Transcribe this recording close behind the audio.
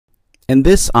In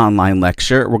this online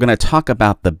lecture, we're going to talk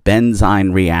about the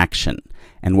Benzyne reaction.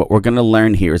 And what we're going to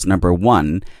learn here is number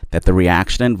one, that the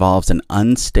reaction involves an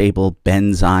unstable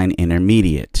benzyne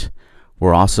intermediate.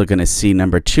 We're also going to see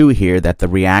number two here that the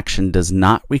reaction does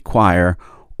not require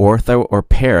ortho or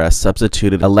para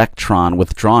substituted electron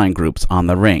withdrawing groups on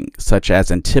the ring, such as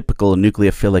in typical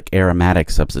nucleophilic aromatic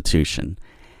substitution.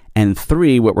 And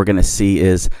three, what we're going to see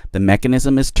is the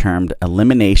mechanism is termed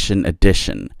elimination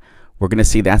addition. We're going to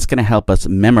see that's going to help us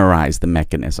memorize the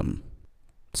mechanism.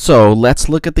 So let's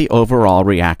look at the overall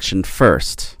reaction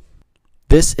first.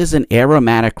 This is an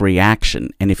aromatic reaction,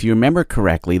 and if you remember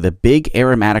correctly, the big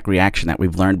aromatic reaction that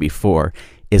we've learned before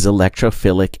is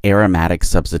electrophilic aromatic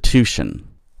substitution.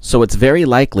 So it's very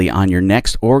likely on your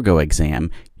next orgo exam,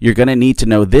 you're going to need to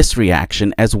know this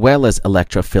reaction as well as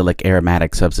electrophilic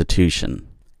aromatic substitution.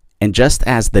 And just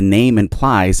as the name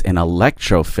implies an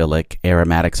electrophilic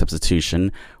aromatic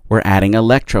substitution, we're adding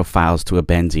electrophiles to a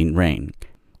benzene ring.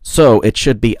 So it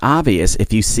should be obvious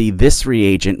if you see this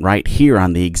reagent right here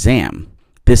on the exam.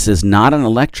 This is not an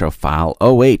electrophile.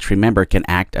 OH, remember, can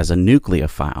act as a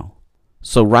nucleophile.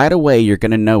 So right away you're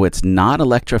going to know it's not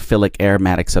electrophilic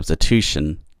aromatic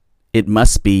substitution. It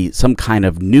must be some kind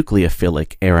of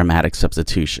nucleophilic aromatic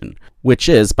substitution, which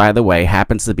is, by the way,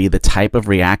 happens to be the type of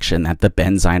reaction that the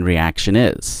benzyne reaction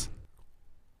is.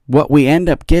 What we end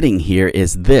up getting here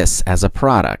is this as a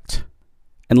product.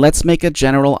 And let's make a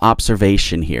general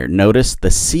observation here. Notice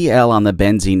the Cl on the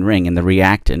benzene ring in the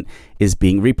reactant is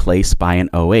being replaced by an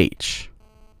OH.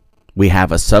 We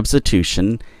have a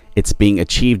substitution. It's being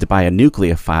achieved by a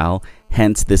nucleophile.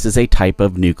 Hence, this is a type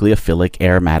of nucleophilic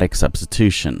aromatic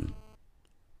substitution.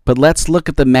 But let's look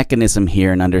at the mechanism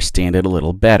here and understand it a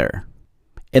little better.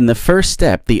 In the first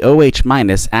step, the OH-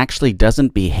 actually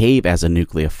doesn't behave as a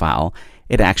nucleophile.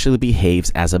 It actually behaves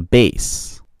as a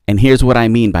base. And here's what I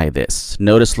mean by this.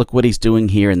 Notice, look what he's doing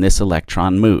here in this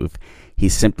electron move.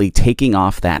 He's simply taking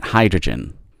off that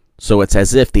hydrogen. So it's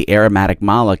as if the aromatic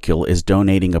molecule is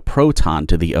donating a proton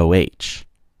to the OH.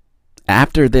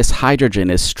 After this hydrogen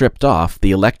is stripped off,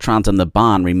 the electrons in the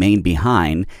bond remain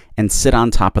behind and sit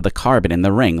on top of the carbon in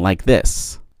the ring like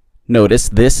this. Notice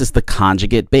this is the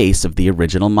conjugate base of the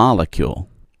original molecule.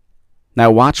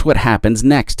 Now watch what happens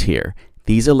next here.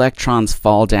 These electrons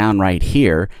fall down right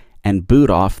here and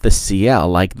boot off the Cl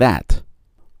like that.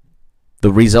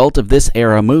 The result of this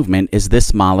arrow movement is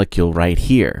this molecule right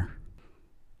here.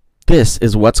 This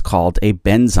is what's called a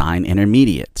benzyne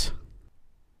intermediate.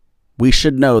 We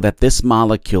should know that this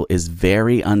molecule is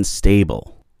very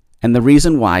unstable. And the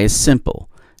reason why is simple.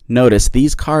 Notice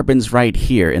these carbons right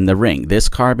here in the ring, this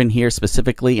carbon here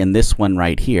specifically and this one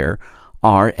right here,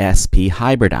 are sp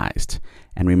hybridized.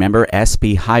 And remember,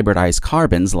 sp hybridized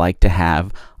carbons like to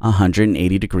have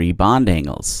 180-degree bond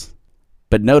angles.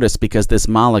 But notice, because this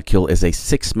molecule is a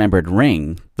six-membered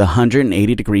ring, the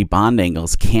 180-degree bond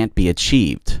angles can't be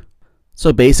achieved.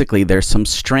 So basically there's some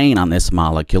strain on this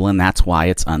molecule, and that's why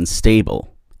it's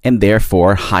unstable, and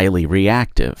therefore highly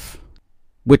reactive.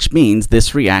 Which means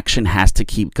this reaction has to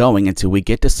keep going until we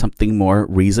get to something more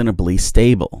reasonably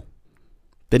stable.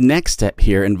 The next step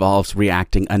here involves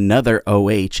reacting another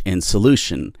OH in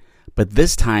solution, but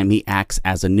this time he acts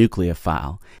as a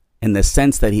nucleophile, in the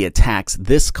sense that he attacks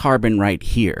this carbon right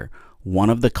here, one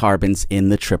of the carbons in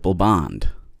the triple bond.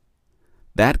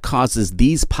 That causes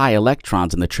these pi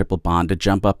electrons in the triple bond to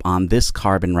jump up on this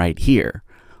carbon right here.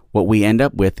 What we end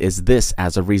up with is this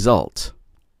as a result.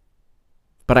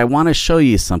 But I want to show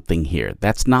you something here.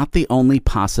 That's not the only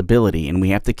possibility, and we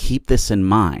have to keep this in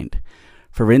mind.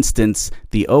 For instance,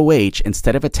 the OH,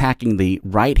 instead of attacking the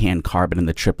right-hand carbon in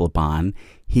the triple bond,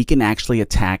 he can actually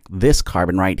attack this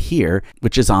carbon right here,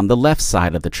 which is on the left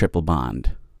side of the triple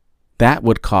bond. That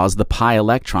would cause the pi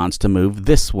electrons to move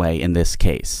this way in this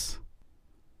case.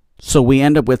 So we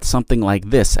end up with something like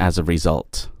this as a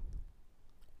result.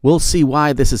 We'll see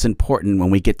why this is important when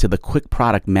we get to the quick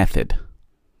product method.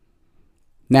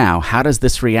 Now, how does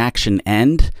this reaction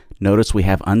end? Notice we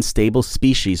have unstable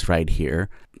species right here.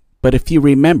 But if you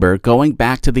remember, going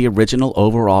back to the original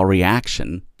overall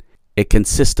reaction, it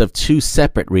consists of two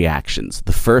separate reactions.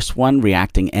 The first one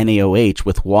reacting NaOH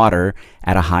with water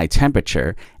at a high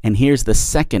temperature, and here's the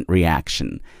second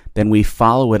reaction. Then we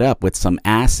follow it up with some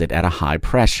acid at a high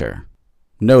pressure.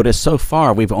 Notice so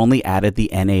far we've only added the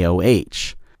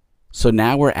NaOH. So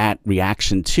now we're at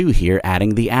reaction 2 here,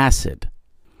 adding the acid.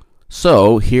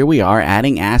 So here we are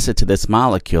adding acid to this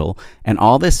molecule, and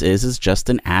all this is just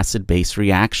an acid-base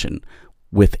reaction,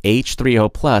 with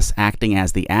H3O+ acting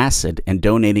as the acid and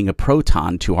donating a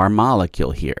proton to our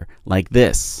molecule here, like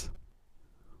this.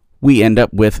 We end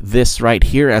up with this right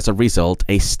here as a result,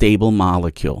 a stable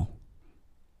molecule.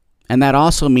 And that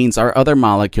also means our other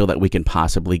molecule that we can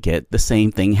possibly get, the same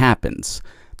thing happens.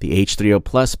 The H3O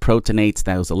plus protonates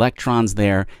those electrons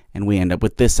there, and we end up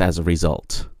with this as a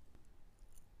result.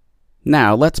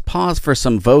 Now, let's pause for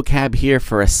some vocab here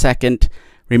for a second.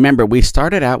 Remember, we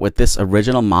started out with this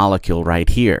original molecule right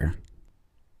here.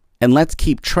 And let's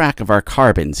keep track of our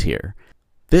carbons here.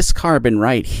 This carbon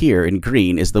right here in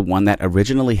green is the one that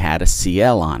originally had a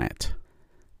Cl on it.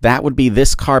 That would be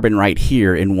this carbon right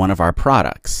here in one of our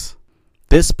products.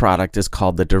 This product is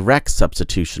called the direct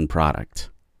substitution product,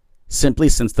 simply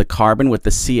since the carbon with the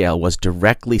Cl was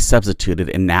directly substituted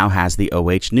and now has the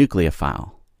OH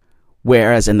nucleophile.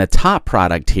 Whereas in the top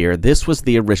product here, this was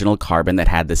the original carbon that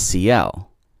had the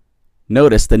Cl.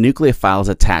 Notice the nucleophile is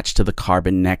attached to the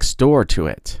carbon next door to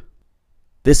it.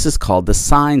 This is called the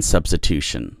sign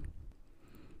substitution.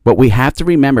 What we have to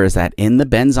remember is that in the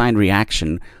Benzyne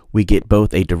reaction, we get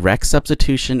both a direct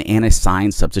substitution and a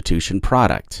sign substitution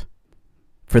product.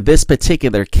 For this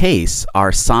particular case,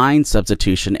 our sign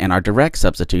substitution and our direct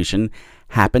substitution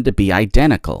happen to be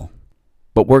identical.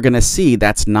 But we're going to see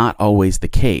that's not always the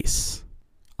case.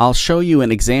 I'll show you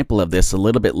an example of this a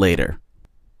little bit later.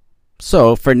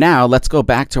 So for now, let's go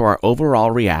back to our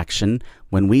overall reaction.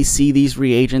 When we see these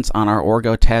reagents on our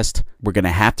orgo test, we're going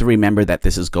to have to remember that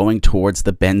this is going towards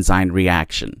the Benzyne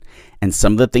reaction. And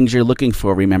some of the things you're looking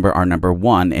for, remember, are number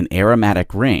 1, an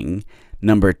aromatic ring,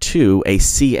 number 2, a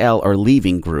Cl or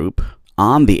leaving group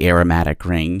on the aromatic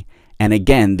ring, and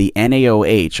again, the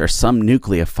NaOH or some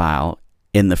nucleophile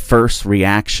in the first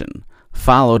reaction,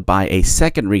 followed by a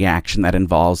second reaction that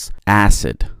involves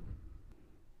acid.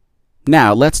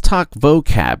 Now, let's talk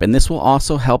vocab, and this will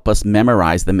also help us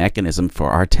memorize the mechanism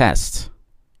for our test.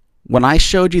 When I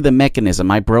showed you the mechanism,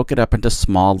 I broke it up into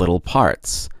small little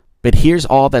parts. But here's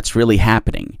all that's really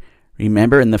happening.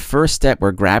 Remember, in the first step,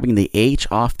 we're grabbing the H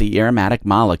off the aromatic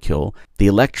molecule. The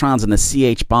electrons in the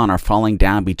CH bond are falling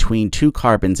down between two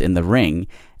carbons in the ring,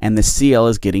 and the Cl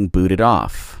is getting booted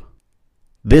off.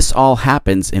 This all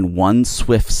happens in one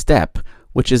swift step,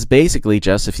 which is basically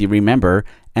just, if you remember,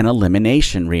 an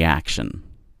elimination reaction.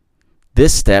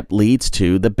 This step leads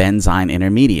to the Benzyne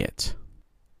intermediate.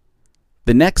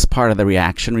 The next part of the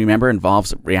reaction, remember,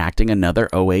 involves reacting another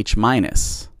OH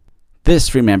minus.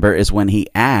 This, remember, is when he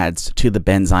adds to the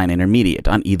Benzyne intermediate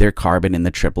on either carbon in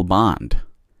the triple bond.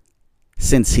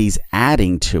 Since he's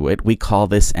adding to it, we call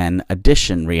this an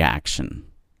addition reaction.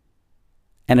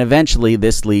 And eventually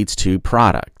this leads to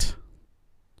product.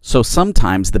 So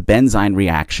sometimes the Benzyne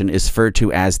reaction is referred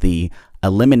to as the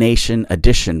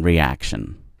elimination-addition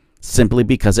reaction, simply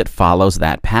because it follows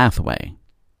that pathway.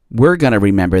 We're going to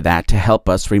remember that to help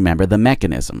us remember the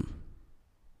mechanism.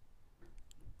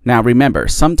 Now remember,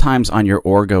 sometimes on your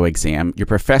orgo exam, your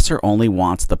professor only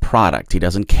wants the product. He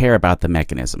doesn't care about the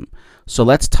mechanism. So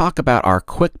let's talk about our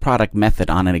quick product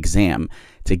method on an exam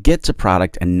to get to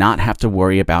product and not have to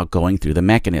worry about going through the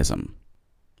mechanism.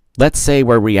 Let's say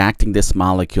we're reacting this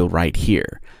molecule right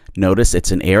here. Notice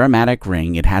it's an aromatic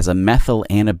ring. It has a methyl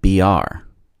and a Br.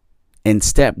 In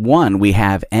step 1, we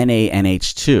have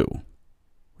NaNH2.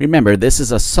 Remember, this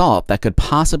is a salt that could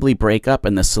possibly break up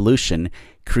in the solution,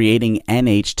 creating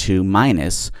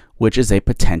NH2-, which is a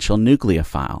potential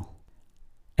nucleophile.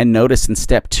 And notice in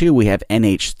step 2, we have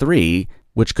NH3,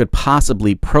 which could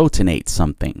possibly protonate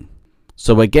something.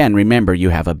 So again, remember, you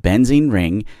have a benzene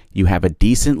ring, you have a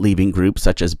decent leaving group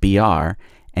such as Br,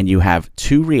 and you have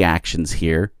two reactions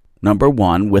here, number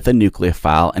 1 with a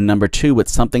nucleophile, and number 2 with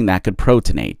something that could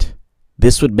protonate.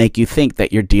 This would make you think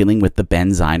that you're dealing with the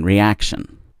Benzyne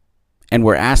reaction. And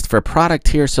we're asked for a product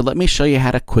here, so let me show you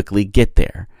how to quickly get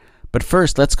there. But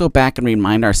first, let's go back and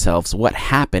remind ourselves what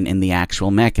happened in the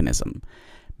actual mechanism.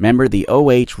 Remember, the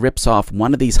OH rips off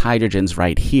one of these hydrogens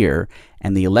right here,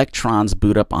 and the electrons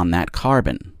boot up on that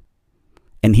carbon.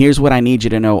 And here's what I need you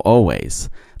to know always.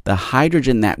 The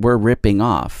hydrogen that we're ripping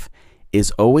off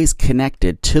is always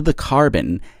connected to the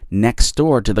carbon next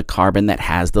door to the carbon that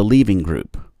has the leaving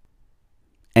group.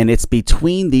 And it's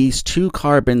between these two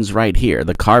carbons right here,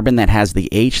 the carbon that has the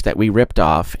H that we ripped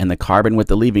off and the carbon with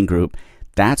the leaving group,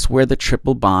 that's where the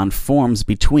triple bond forms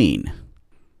between.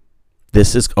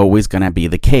 This is always going to be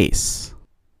the case.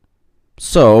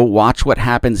 So watch what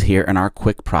happens here in our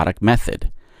quick product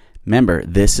method. Remember,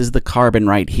 this is the carbon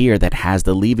right here that has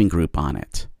the leaving group on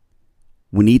it.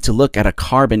 We need to look at a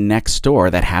carbon next door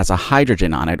that has a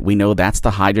hydrogen on it. We know that's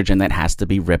the hydrogen that has to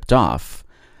be ripped off.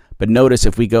 But notice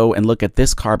if we go and look at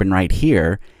this carbon right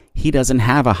here, he doesn't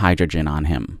have a hydrogen on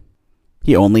him.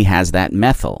 He only has that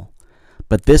methyl.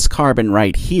 But this carbon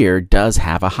right here does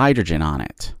have a hydrogen on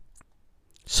it.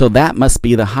 So that must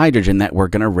be the hydrogen that we're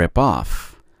going to rip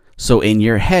off. So in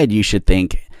your head, you should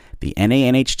think The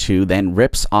NaNH2 then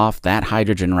rips off that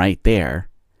hydrogen right there.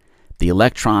 The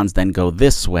electrons then go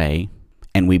this way,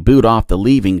 and we boot off the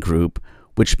leaving group,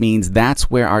 which means that's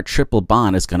where our triple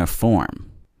bond is going to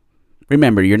form.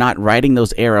 Remember, you're not writing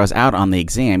those arrows out on the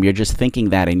exam, you're just thinking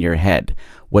that in your head.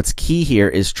 What's key here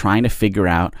is trying to figure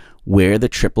out where the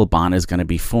triple bond is going to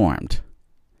be formed.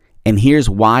 And here's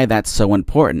why that's so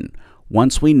important.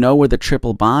 Once we know where the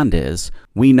triple bond is,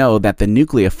 we know that the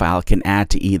nucleophile can add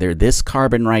to either this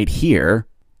carbon right here,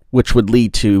 which would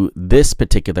lead to this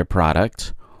particular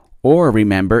product, or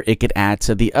remember, it could add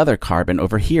to the other carbon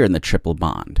over here in the triple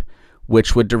bond,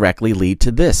 which would directly lead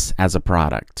to this as a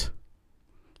product.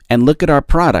 And look at our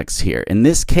products here. In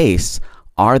this case,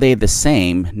 are they the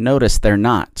same? Notice they're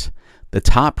not. The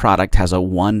top product has a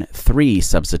 1,3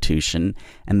 substitution,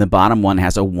 and the bottom one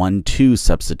has a 1,2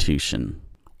 substitution.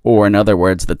 Or in other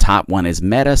words, the top one is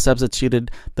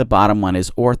meta-substituted, the bottom one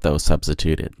is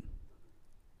ortho-substituted.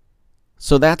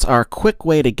 So that's our quick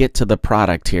way to get to the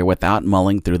product here without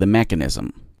mulling through the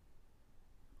mechanism.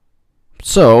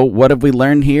 So what have we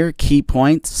learned here? Key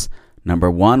points.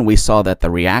 Number 1, we saw that the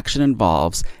reaction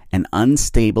involves an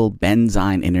unstable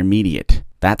benzyne intermediate.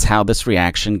 That's how this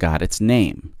reaction got its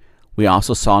name. We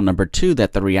also saw number 2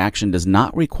 that the reaction does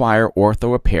not require ortho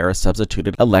or para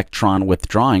substituted electron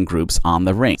withdrawing groups on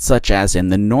the ring, such as in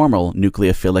the normal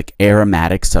nucleophilic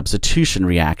aromatic substitution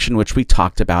reaction, which we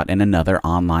talked about in another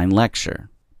online lecture.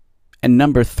 And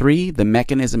number 3, the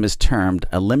mechanism is termed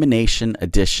elimination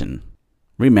addition.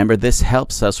 Remember, this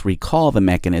helps us recall the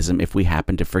mechanism if we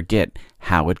happen to forget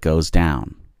how it goes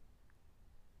down.